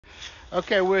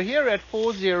Okay, we're here at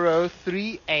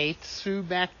 4038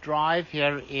 Sumac Drive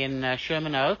here in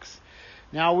Sherman Oaks.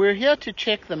 Now, we're here to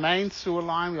check the main sewer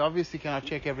line. We obviously cannot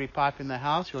check every pipe in the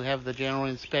house. You'll have the general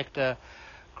inspector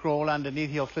crawl underneath.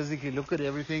 He'll physically look at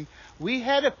everything. We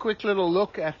had a quick little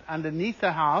look at underneath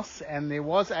the house, and there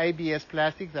was ABS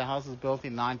plastic. The house was built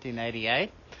in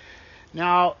 1988.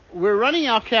 Now, we're running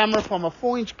our camera from a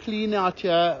 4-inch clean out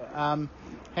here,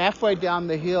 halfway down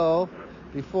the hill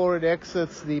before it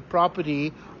exits the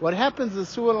property. What happens, the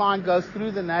sewer line goes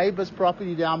through the neighbor's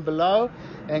property down below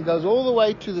and goes all the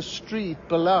way to the street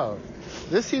below.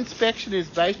 This inspection is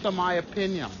based on my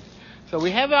opinion. So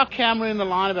we have our camera in the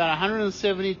line about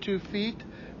 172 feet,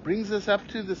 brings us up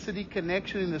to the city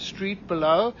connection in the street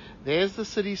below. There's the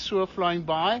city sewer flowing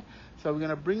by. So we're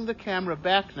going to bring the camera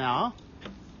back now.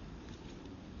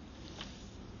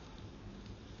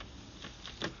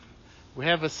 We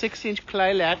have a 6-inch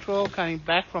clay lateral coming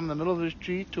back from the middle of the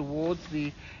street towards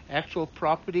the actual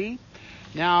property.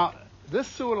 Now, this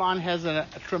sewer line has a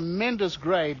tremendous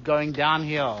grade going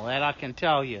downhill, that I can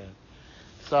tell you.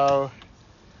 So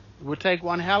it would take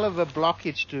one hell of a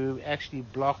blockage to actually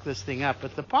block this thing up.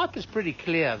 But the pipe is pretty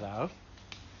clear, though.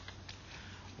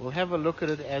 We'll have a look at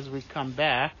it as we come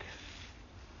back.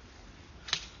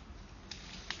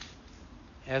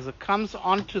 As it comes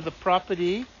onto the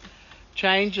property,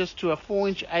 changes to a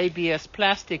 4-inch ABS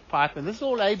plastic pipe, and this is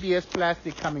all ABS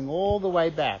plastic coming all the way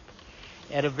back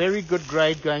at a very good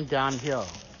grade going downhill.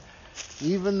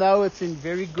 Even though it's in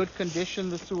very good condition,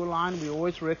 the sewer line, we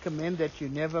always recommend that you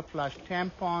never flush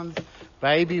tampons,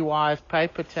 baby wipes,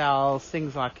 paper towels,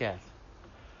 things like that.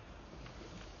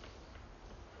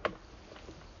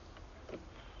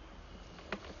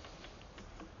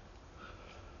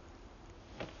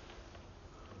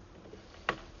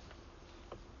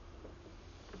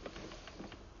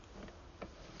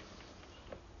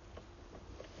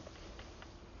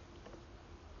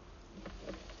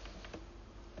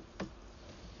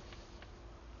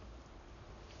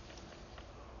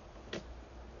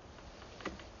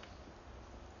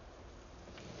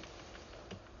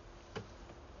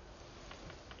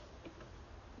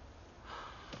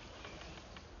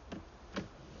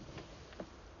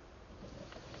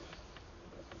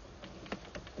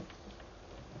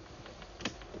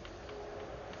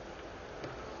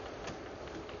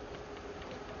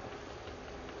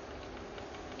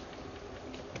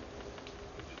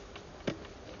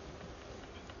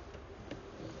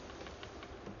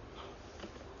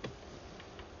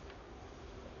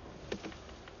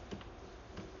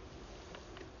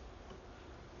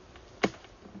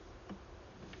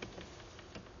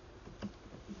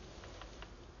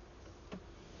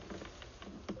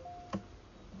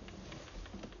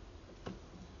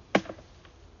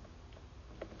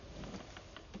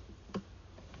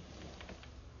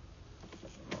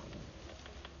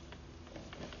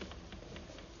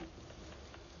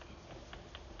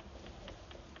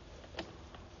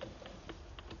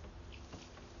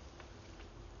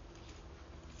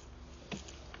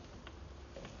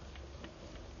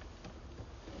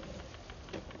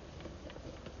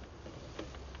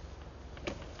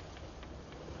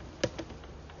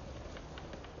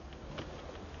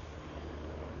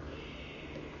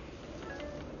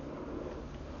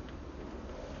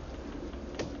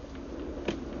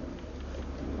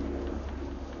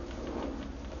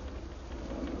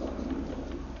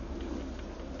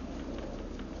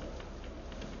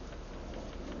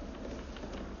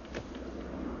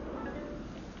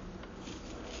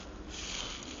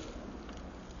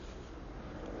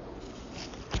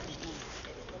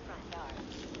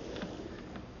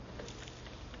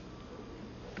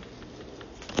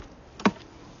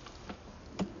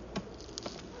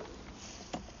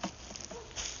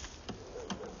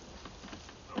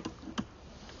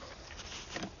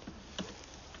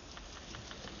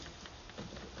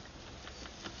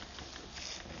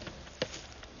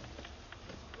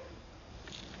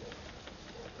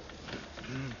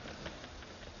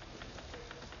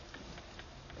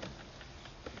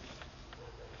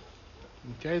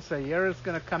 Okay, so here it's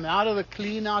going to come out of the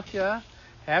clean out here,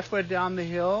 halfway down the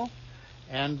hill,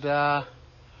 and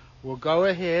we'll go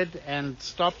ahead and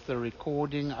stop the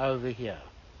recording over here.